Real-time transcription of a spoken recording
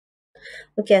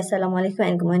Okay, Assalamualaikum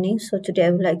and good morning. So today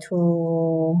I would like to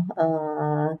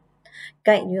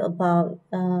guide you about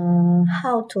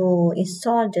how to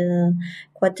install the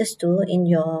Quartus II in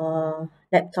your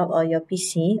laptop or your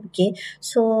PC. Okay,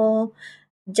 so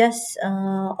just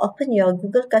open your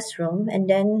Google Classroom and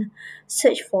then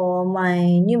search for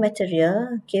my new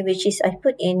material, okay, which is I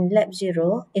put in Lab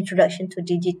 0, Introduction to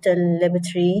Digital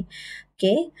Laboratory.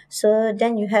 Okay, so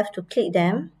then you have to click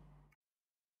them.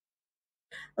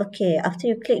 Okay, after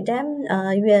you click them,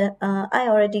 I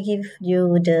already give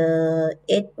you the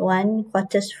 8.1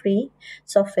 quarters free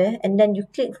software, and then you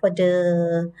click for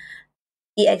the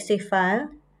exe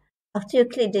file. After you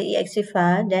click the exe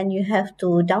file, then you have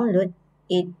to download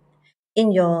it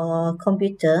in your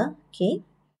computer. Okay,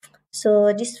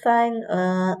 so this file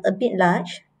a bit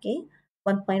large. Okay,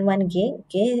 1.1 gig.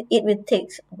 Okay, it will take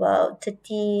about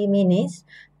 30 minutes.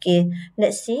 Okay,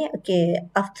 let's see. Okay,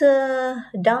 after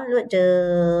download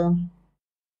the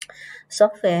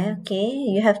software, okay,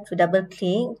 you have to double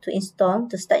click to install,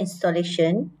 to start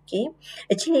installation. Okay,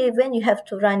 actually when you have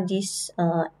to run this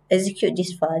execute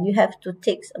this file, you have to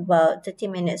take about 30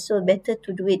 minutes, so better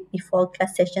to do it before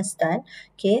class session start.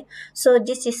 Okay, so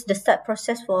this is the start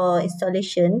process for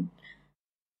installation,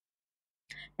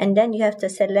 and then you have to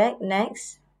select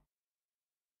next,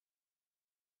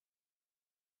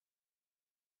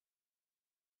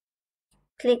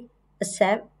 click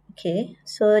accept. Okay,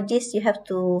 so this you have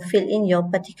to fill in your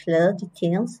particular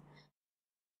details.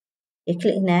 You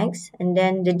click next, and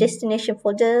then the destination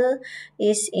folder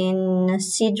is in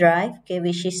C drive, okay,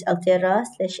 which is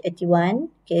Altera/81.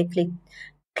 Okay,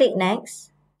 click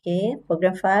next. Okay,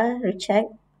 program file, recheck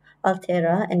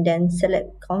Altera, and then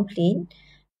select complete,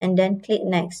 and then click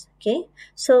next. Okay,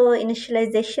 so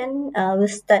initialization will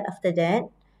start after that.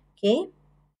 Okay,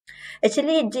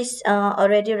 actually this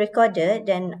already recorded,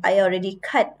 then I already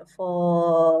cut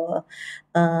for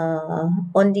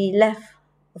only left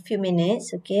a few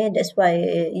minutes. Okay, that's why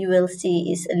you will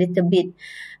see is a little bit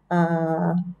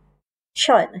uh,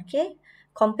 short. Okay,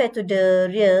 compared to the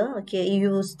real. Okay,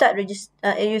 you start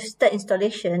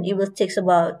installation, it will takes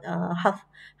about half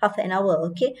an hour.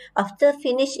 Okay, after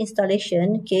finish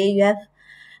installation, okay,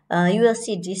 you will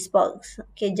see this box.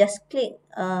 Okay, just click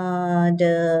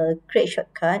the create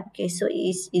shortcut. Okay, so it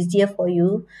is easier for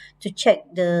you to check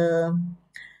the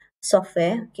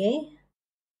software. Okay,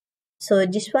 so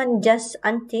this one just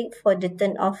untick for the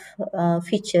turn off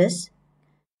features.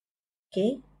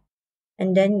 Okay,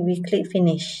 and then we click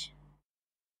finish.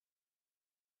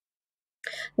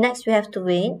 Next we have to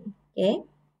wait. Okay,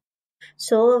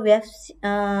 so we have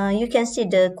you can see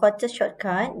the quarter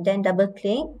shortcut, then double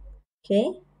click.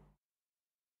 Okay,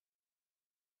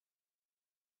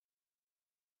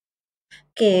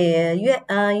 okay,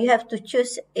 you have to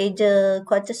choose either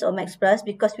Quartus or Max Plus,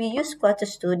 because we use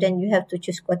Quartus 2, then you have to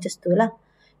choose Quartus 2 lah.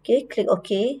 Okay, click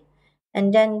OK.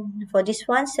 And then for this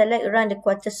one, select run the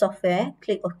Quartus software,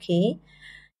 click OK.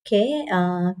 Okay,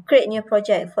 create new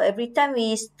project. For every time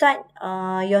we start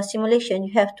your simulation,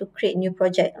 you have to create new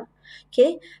project.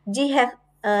 Okay,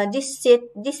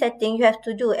 this setting you have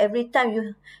to do every time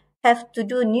you have to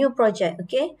do new project.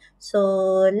 Okay,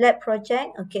 so lab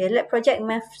project. Okay, lab project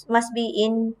must be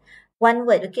in one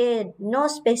word. Okay, no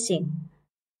spacing.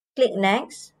 Click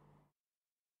next,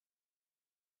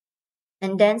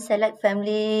 and then select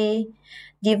family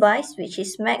device, which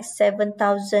is Max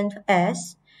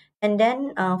 7000S. And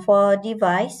then for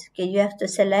device, okay, you have to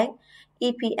select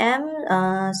EPM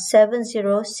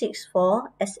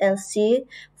 7064 SLC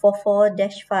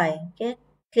 44-5. Okay,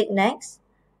 click next.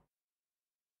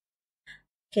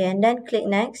 Okay, and then click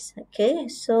next. Okay,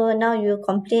 so now you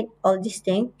complete all these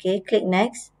things. Okay, click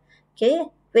next. Okay,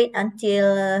 wait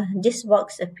until this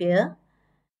box appear,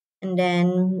 and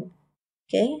then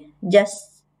okay,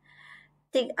 just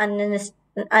tick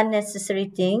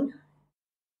unnecessary thing.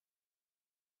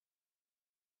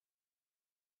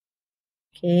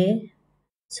 Okay,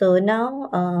 so now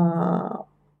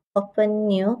open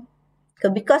new.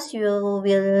 Because you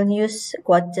will use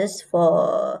Quartus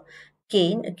for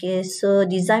gain. Okay, so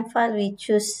design file, we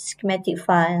choose schematic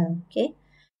file. Okay,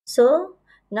 so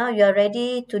now you are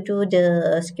ready to do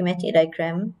the schematic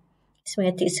diagram,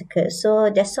 schematic circuit. So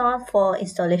that's all for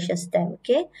installation step.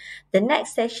 Okay, the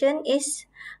next session is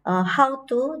how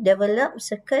to develop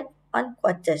circuit on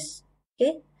Quartus.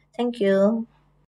 Okay, thank you.